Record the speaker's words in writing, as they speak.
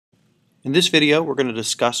In this video, we're going to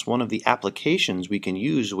discuss one of the applications we can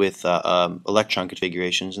use with electron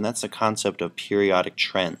configurations, and that's the concept of periodic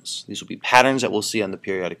trends. These will be patterns that we'll see on the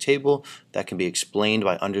periodic table that can be explained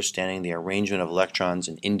by understanding the arrangement of electrons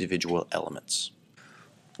in individual elements.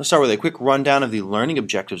 Let's start with a quick rundown of the learning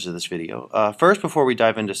objectives of this video. First, before we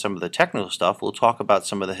dive into some of the technical stuff, we'll talk about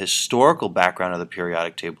some of the historical background of the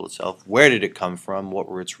periodic table itself. Where did it come from? What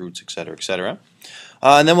were its roots, etc., etc.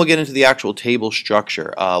 And then we'll get into the actual table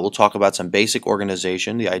structure. We'll talk about some basic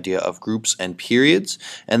organization, the idea of groups and periods,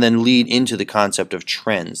 and then lead into the concept of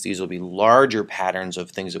trends. These will be larger patterns of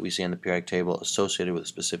things that we see on the periodic table associated with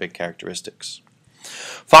specific characteristics.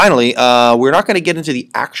 Finally, we're not going to get into the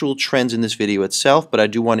actual trends in this video itself, but I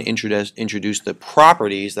do want to introduce the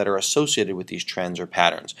properties that are associated with these trends or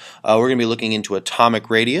patterns. We're going to be looking into atomic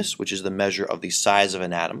radius, which is the measure of the size of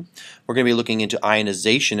an atom. We're going to be looking into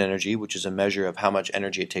ionization energy, which is a measure of how much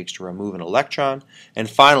energy it takes to remove an electron. And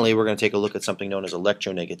finally, we're going to take a look at something known as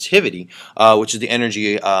electronegativity, which is the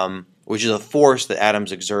energy, which is a force that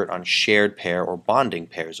atoms exert on shared pair or bonding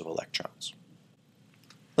pairs of electrons.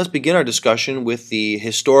 Let's begin our discussion with the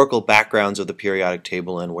historical backgrounds of the periodic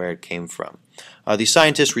table and where it came from. The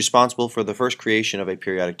scientist responsible for the first creation of a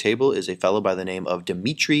periodic table is a fellow by the name of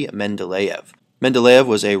Dmitri Mendeleev. Mendeleev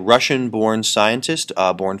was a Russian-born scientist,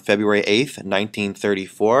 born February 8th,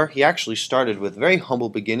 1934. He actually started with very humble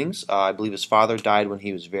beginnings. I believe his father died when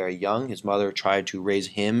he was very young. His mother tried to raise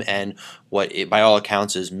him and by all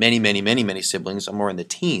accounts is many siblings, more in the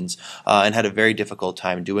teens, and had a very difficult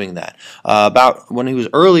time doing that. About when he was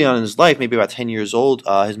early on in his life, maybe about 10 years old,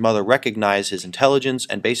 his mother recognized his intelligence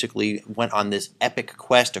and basically went on this epic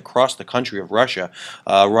quest across the country of Russia,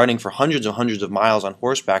 running for hundreds of miles on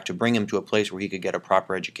horseback to bring him to a place where he could get a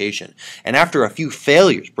proper education. And after a few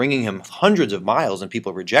failures, bringing him hundreds of miles and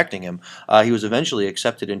people rejecting him, he was eventually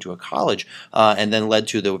accepted into a college and then led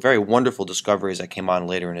to the very wonderful discoveries that came on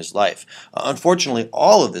later in his life. Unfortunately,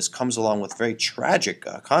 all of this comes along with very tragic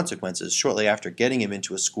consequences shortly after getting him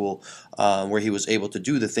into a school where he was able to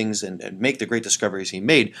do the things and make the great discoveries he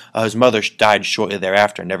made. His mother died shortly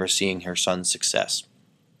thereafter, never seeing her son's success.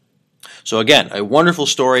 So again, a wonderful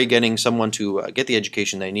story getting someone to get the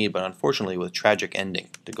education they need, but unfortunately with tragic ending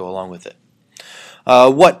to go along with it.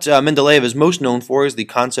 What Mendeleev is most known for is the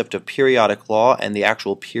concept of periodic law and the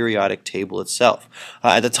actual periodic table itself.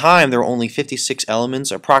 At the time, there were only 56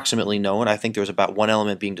 elements approximately known. I think there was about one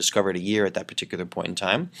element being discovered a year at that particular point in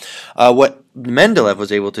time. What Mendeleev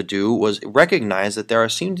was able to do was recognize that there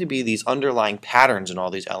seem to be these underlying patterns in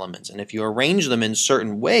all these elements, and if you arrange them in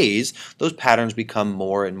certain ways, those patterns become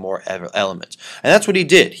more and more elements. And that's what he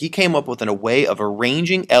did. He came up with a way of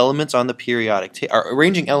arranging elements on the periodic table, or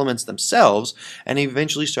arranging elements themselves, and he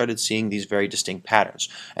eventually started seeing these very distinct patterns.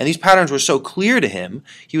 And these patterns were so clear to him,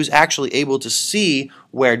 he was actually able to see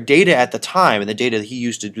where data at the time, and the data that he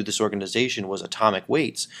used to do this organization was atomic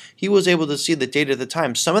weights, he was able to see the data at the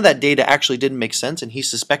time. Some of that data actually didn't make sense, and he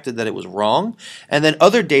suspected that it was wrong, and then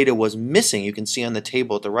other data was missing. You can see on the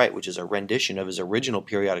table at the right, which is a rendition of his original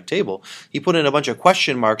periodic table. He put in a bunch of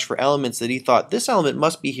question marks for elements that he thought, this element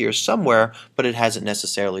must be here somewhere, but it hasn't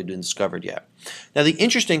necessarily been discovered yet. Now, the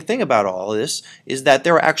interesting thing about all this is that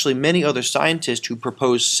there are actually many other scientists who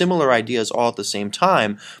proposed similar ideas all at the same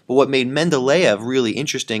time, but what made Mendeleev really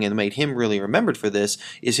interesting and made him really remembered for this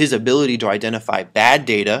is his ability to identify bad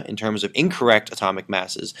data in terms of incorrect atomic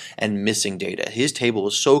masses and missing data. His table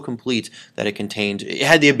was so complete that it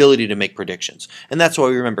had the ability to make predictions, and that's why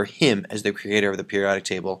we remember him as the creator of the periodic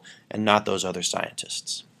table and not those other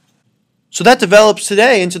scientists. So that develops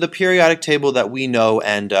today into the periodic table that we know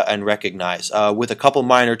and recognize, with a couple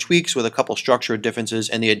minor tweaks, with a couple structural differences,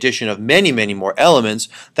 and the addition of many more elements.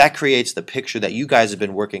 That creates the picture that you guys have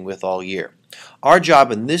been working with all year. Our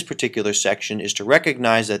job in this particular section is to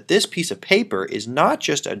recognize that this piece of paper is not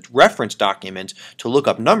just a reference document to look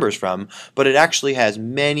up numbers from, but it actually has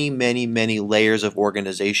many layers of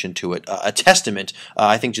organization to it, a testament,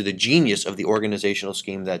 I think, to the genius of the organizational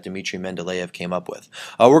scheme that Dmitri Mendeleev came up with.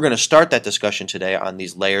 We're going to start that discussion today on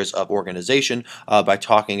these layers of organization by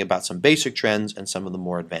talking about some basic trends and some of the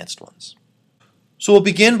more advanced ones. So we'll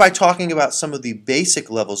begin by talking about some of the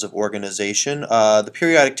basic levels of organization. The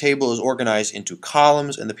periodic table is organized into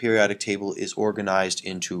columns, and the periodic table is organized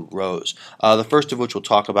into rows. The first of which we'll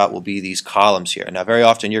talk about will be these columns here. Now, very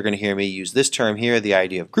often you're going to hear me use this term here, the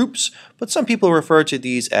idea of groups, but some people refer to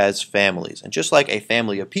these as families. And just like a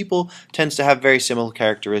family of people tends to have very similar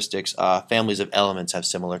characteristics, families of elements have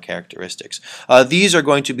similar characteristics. These are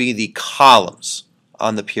going to be the columns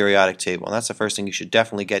on the periodic table. And that's the first thing you should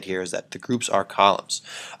definitely get here, is that the groups are columns.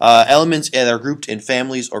 Elements that are grouped in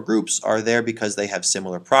families or groups are there because they have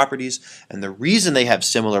similar properties, and the reason they have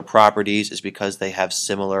similar properties is because they have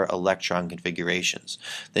similar electron configurations.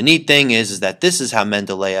 The neat thing is that this is how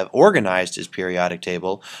Mendeleev organized his periodic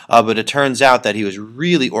table, but it turns out that he was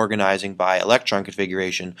really organizing by electron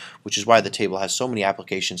configuration, which is why the table has so many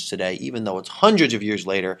applications today, even though it's hundreds of years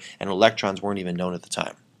later and electrons weren't even known at the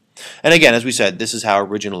time. And again, as we said, this is how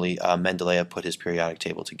originally Mendeleev put his periodic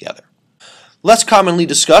table together. Less commonly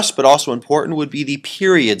discussed, but also important, would be the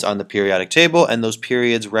periods on the periodic table, and those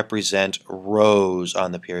periods represent rows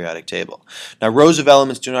on the periodic table. Now, rows of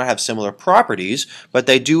elements do not have similar properties, but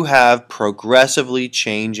they do have progressively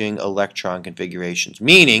changing electron configurations,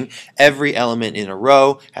 meaning every element in a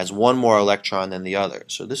row has one more electron than the other.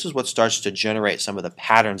 So this is what starts to generate some of the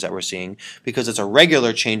patterns that we're seeing, because it's a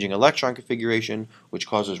regular changing electron configuration, which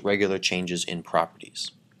causes regular changes in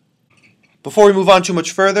properties. Before we move on too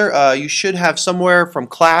much further, you should have somewhere from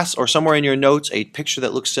class or somewhere in your notes a picture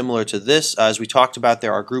that looks similar to this. As we talked about,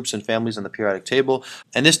 there are groups and families on the periodic table,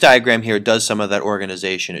 and this diagram here does some of that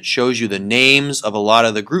organization. It shows you the names of a lot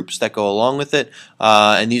of the groups that go along with it,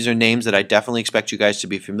 and these are names that I definitely expect you guys to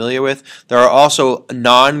be familiar with. There are also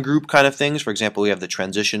non-group kind of things. For example, we have the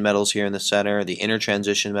transition metals here in the center, the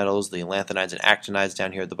intertransition metals, the lanthanides and actinides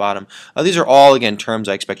down here at the bottom. These are all, again, terms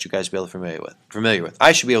I expect you guys to be able to familiar with.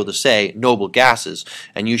 I should be able to say noble gases,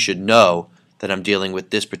 and you should know that I'm dealing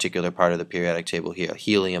with this particular part of the periodic table here,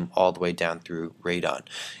 helium all the way down through radon.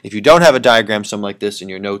 If you don't have a diagram something like this in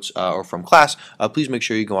your notes or from class, please make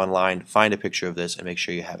sure you go online, find a picture of this, and make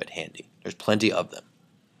sure you have it handy. There's plenty of them.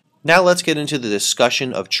 Now let's get into the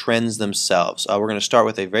discussion of trends themselves. We're going to start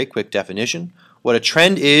with a very quick definition. What a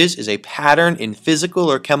trend is a pattern in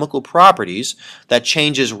physical or chemical properties that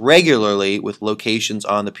changes regularly with locations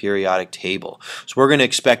on the periodic table. So we're going to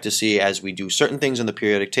expect to see, as we do certain things on the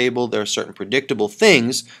periodic table, there are certain predictable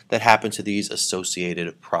things that happen to these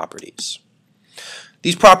associated properties.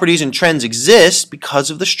 These properties and trends exist because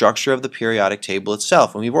of the structure of the periodic table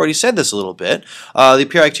itself. And we've already said this a little bit. The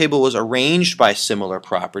periodic table was arranged by similar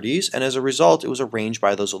properties, and as a result, it was arranged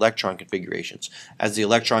by those electron configurations. As the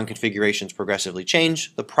electron configurations progressively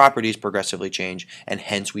change, the properties progressively change, and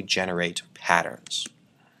hence we generate patterns.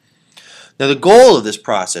 Now, the goal of this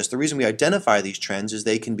process, the reason we identify these trends, is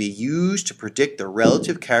they can be used to predict the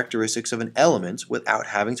relative characteristics of an element without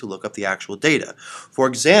having to look up the actual data. For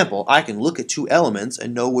example, I can look at two elements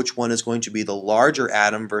and know which one is going to be the larger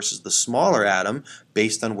atom versus the smaller atom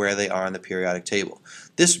based on where they are in the periodic table.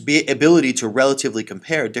 This ability to relatively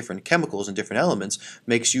compare different chemicals and different elements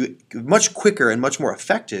makes you much quicker and much more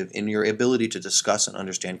effective in your ability to discuss and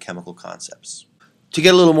understand chemical concepts. To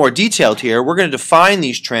get a little more detailed here, we're going to define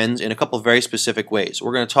these trends in a couple of very specific ways.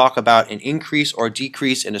 We're going to talk about an increase or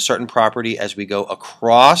decrease in a certain property as we go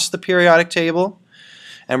across the periodic table,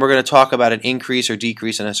 and we're going to talk about an increase or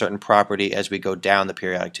decrease in a certain property as we go down the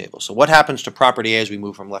periodic table. So what happens to property A as we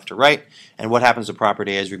move from left to right, and what happens to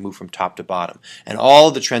property A as we move from top to bottom. And all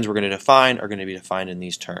of the trends we're going to define are going to be defined in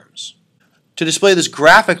these terms. To display this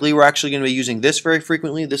graphically, we're actually going to be using this very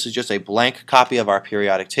frequently. This is just a blank copy of our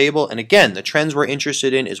periodic table. And again, the trends we're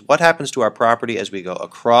interested in is what happens to our property as we go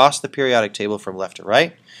across the periodic table from left to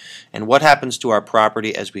right, and what happens to our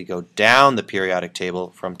property as we go down the periodic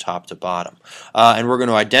table from top to bottom. And we're going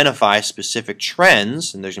to identify specific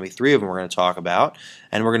trends, and there's going to be three of them we're going to talk about,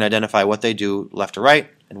 and we're going to identify what they do left to right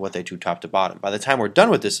and what they do top to bottom. By the time we're done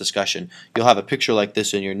with this discussion, you'll have a picture like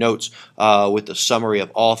this in your notes with the summary of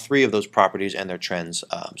all three of those properties and their trends,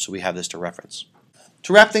 so we have this to reference.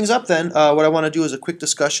 To wrap things up then, what I want to do is a quick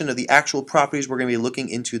discussion of the actual properties we're going to be looking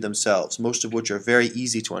into themselves, most of which are very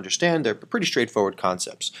easy to understand. They're pretty straightforward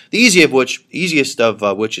concepts. The easiest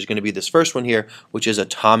of which is going to be this first one here, which is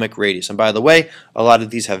atomic radius. And by the way, a lot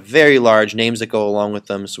of these have very large names that go along with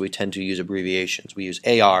them, so we tend to use abbreviations. We use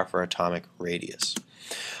AR for atomic radius.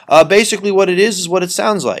 Basically what it is what it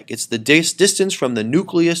sounds like. It's the distance from the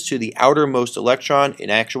nucleus to the outermost electron. In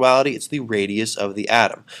actuality, it's the radius of the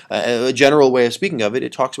atom. A general way of speaking of it,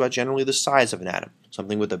 it talks about generally the size of an atom.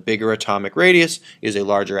 Something with a bigger atomic radius is a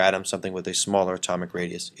larger atom. Something with a smaller atomic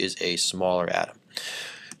radius is a smaller atom.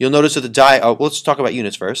 You'll notice that let's talk about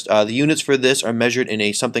units first. The units for this are measured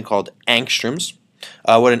in something called angstroms.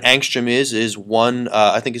 What an angstrom is one,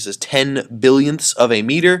 I think it says 10 billionths of a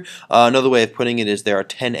meter. Another way of putting it is there are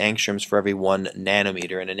 10 angstroms for every 1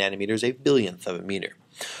 nanometer, and a nanometer is a billionth of a meter.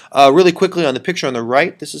 Really quickly on the picture on the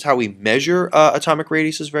right, this is how we measure atomic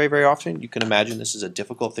radiuses very often. You can imagine this is a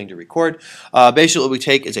difficult thing to record. Basically what we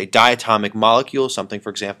take is a diatomic molecule, something for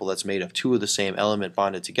example that's made of two of the same element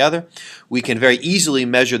bonded together. We can very easily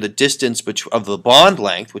measure the distance of the bond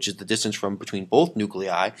length, which is the distance from between both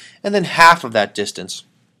nuclei, and then half of that distance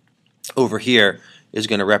over here is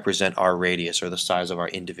going to represent our radius, or the size of our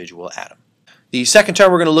individual atom. The second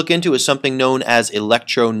term we're going to look into is something known as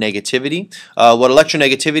electronegativity. What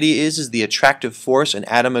electronegativity is the attractive force an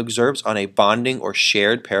atom exerts on a bonding or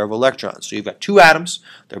shared pair of electrons. So you've got two atoms,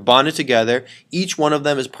 they're bonded together, each one of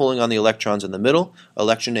them is pulling on the electrons in the middle.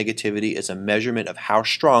 Electronegativity is a measurement of how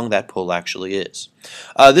strong that pull actually is.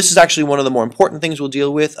 This is actually one of the more important things we'll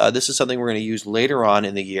deal with. This is something we're going to use later on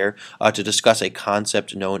in the year to discuss a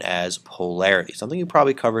concept known as polarity, something you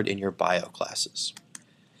probably covered in your bio classes.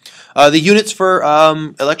 The units for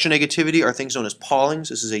electronegativity are things known as Paulings.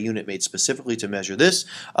 This is a unit made specifically to measure this,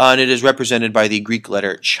 and it is represented by the Greek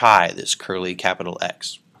letter chi, this curly capital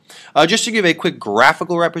X. Just to give a quick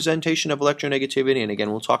graphical representation of electronegativity, and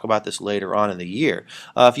again we'll talk about this later on in the year,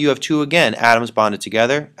 if you have two, again, atoms bonded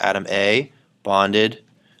together, atom A bonded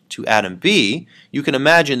to atom B, you can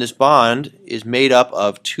imagine this bond is made up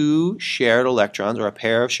of two shared electrons, or a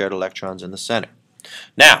pair of shared electrons in the center.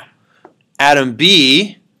 Now, atom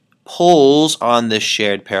B pulls on this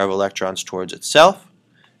shared pair of electrons towards itself,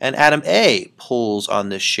 and atom A pulls on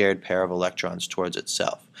this shared pair of electrons towards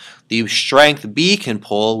itself. The strength B can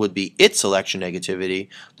pull would be its electronegativity.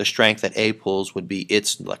 The strength that A pulls would be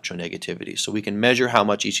its electronegativity. So we can measure how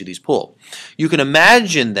much each of these pull. You can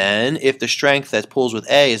imagine then if the strength that pulls with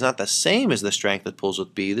A is not the same as the strength that pulls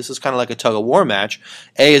with B, this is kind of like a tug-of-war match.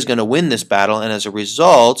 A is going to win this battle, and as a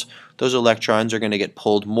result, those electrons are going to get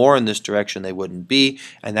pulled more in this direction they would in B,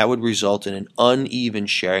 and that would result in an uneven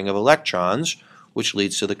sharing of electrons, which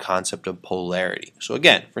leads to the concept of polarity. So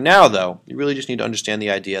again, for now though, you really just need to understand the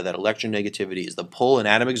idea that electronegativity is the pull an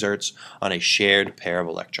atom exerts on a shared pair of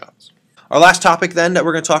electrons. Our last topic then that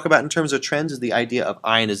we're going to talk about in terms of trends is the idea of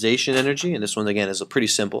ionization energy, and this one again is pretty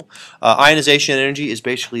simple. Ionization energy is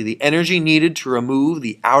basically the energy needed to remove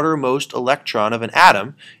the outermost electron of an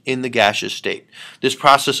atom in the gaseous state. This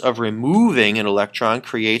process of removing an electron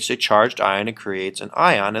creates a charged ion and creates an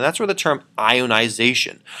ion, and that's where the term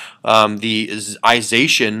ionization. The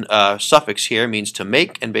ization suffix here means to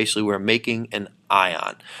make, and basically we're making an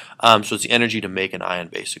ion. So it's the energy to make an ion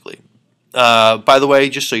basically. By the way,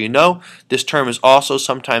 just so you know, this term is also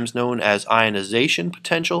sometimes known as ionization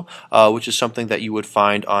potential, which is something that you would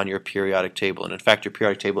find on your periodic table. And in fact, your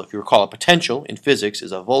periodic table, if you recall, a potential in physics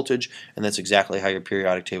is a voltage, and that's exactly how your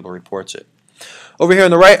periodic table reports it. Over here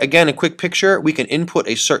on the right, again, a quick picture. We can input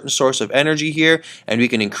a certain source of energy here, and we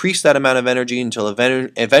can increase that amount of energy until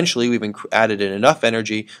eventually we've added in enough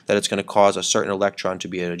energy that it's going to cause a certain electron to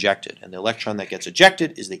be ejected. And the electron that gets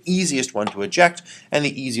ejected is the easiest one to eject, and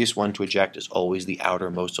the easiest one to eject is always the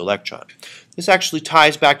outermost electron. This actually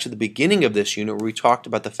ties back to the beginning of this unit where we talked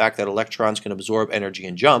about the fact that electrons can absorb energy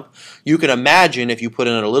and jump. You can imagine if you put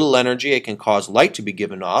in a little energy, it can cause light to be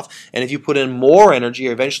given off, and if you put in more energy,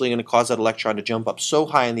 you're eventually going to cause that electron to jump up so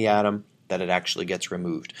high in the atom that it actually gets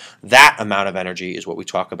removed. That amount of energy is what we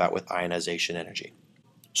talk about with ionization energy.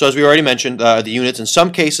 So as we already mentioned, the units in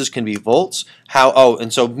some cases can be volts.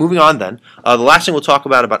 And so moving on then, the last thing we'll talk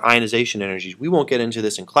about ionization energies, we won't get into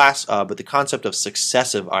this in class, but the concept of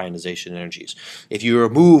successive ionization energies. If you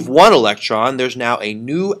remove one electron, there's now a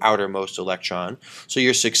new outermost electron. So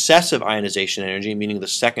your successive ionization energy, meaning the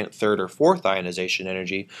second, third, or fourth ionization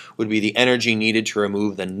energy, would be the energy needed to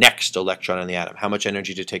remove the next electron in the atom. How much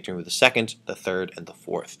energy to take to remove the second, the third, and the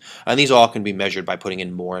fourth. And these all can be measured by putting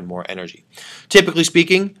in more and more energy. Typically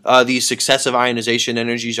speaking, these successive ionization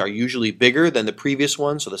energies are usually bigger than the previous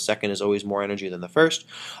one, so the second is always more energy than the first.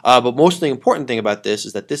 But most of the important thing about this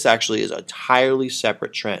is that this actually is an entirely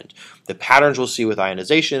separate trend. The patterns we'll see with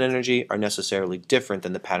ionization energy are necessarily different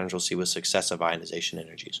than the patterns we'll see with successive ionization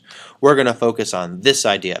energies. We're going to focus on this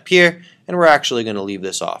idea up here, and we're actually going to leave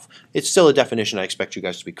this off. It's still a definition I expect you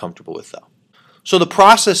guys to be comfortable with, though. So the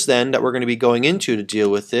process then that we're going to be going into to deal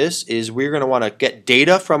with this is we're going to want to get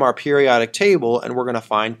data from our periodic table, and we're going to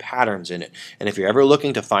find patterns in it. And if you're ever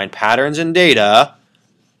looking to find patterns in data,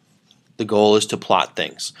 the goal is to plot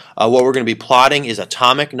things. What we're going to be plotting is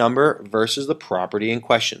atomic number versus the property in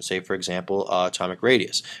question, say for example atomic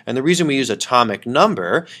radius. And the reason we use atomic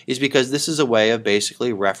number is because this is a way of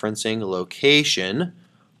basically referencing location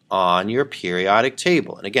on your periodic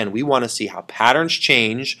table. And again, we want to see how patterns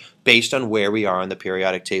change based on where we are on the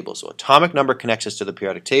periodic table. So atomic number connects us to the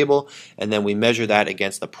periodic table, and then we measure that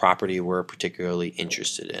against the property we're particularly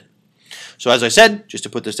interested in. So as I said, just to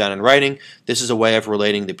put this down in writing, this is a way of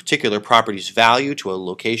relating the particular property's value to a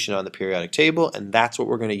location on the periodic table, and that's what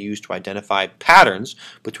we're going to use to identify patterns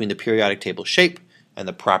between the periodic table shape and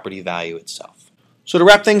the property value itself. So to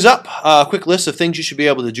wrap things up, a quick list of things you should be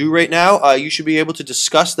able to do right now. You should be able to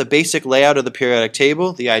discuss the basic layout of the periodic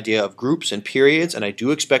table, the idea of groups and periods, and I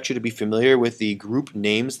do expect you to be familiar with the group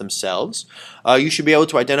names themselves. You should be able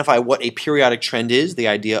to identify what a periodic trend is, the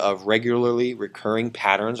idea of regularly recurring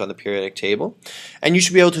patterns on the periodic table. And you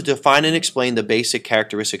should be able to define and explain the basic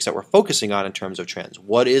characteristics that we're focusing on in terms of trends.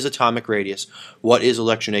 What is atomic radius, what is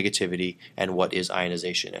electronegativity, and what is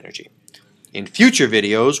ionization energy. In future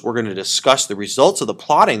videos, we're going to discuss the results of the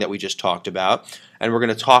plotting that we just talked about, and we're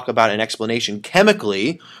going to talk about an explanation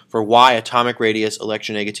chemically for why atomic radius,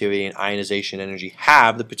 electronegativity, and ionization energy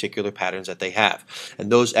have the particular patterns that they have.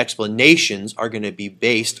 And those explanations are going to be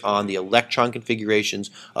based on the electron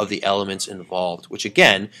configurations of the elements involved, which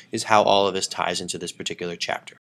again is how all of this ties into this particular chapter.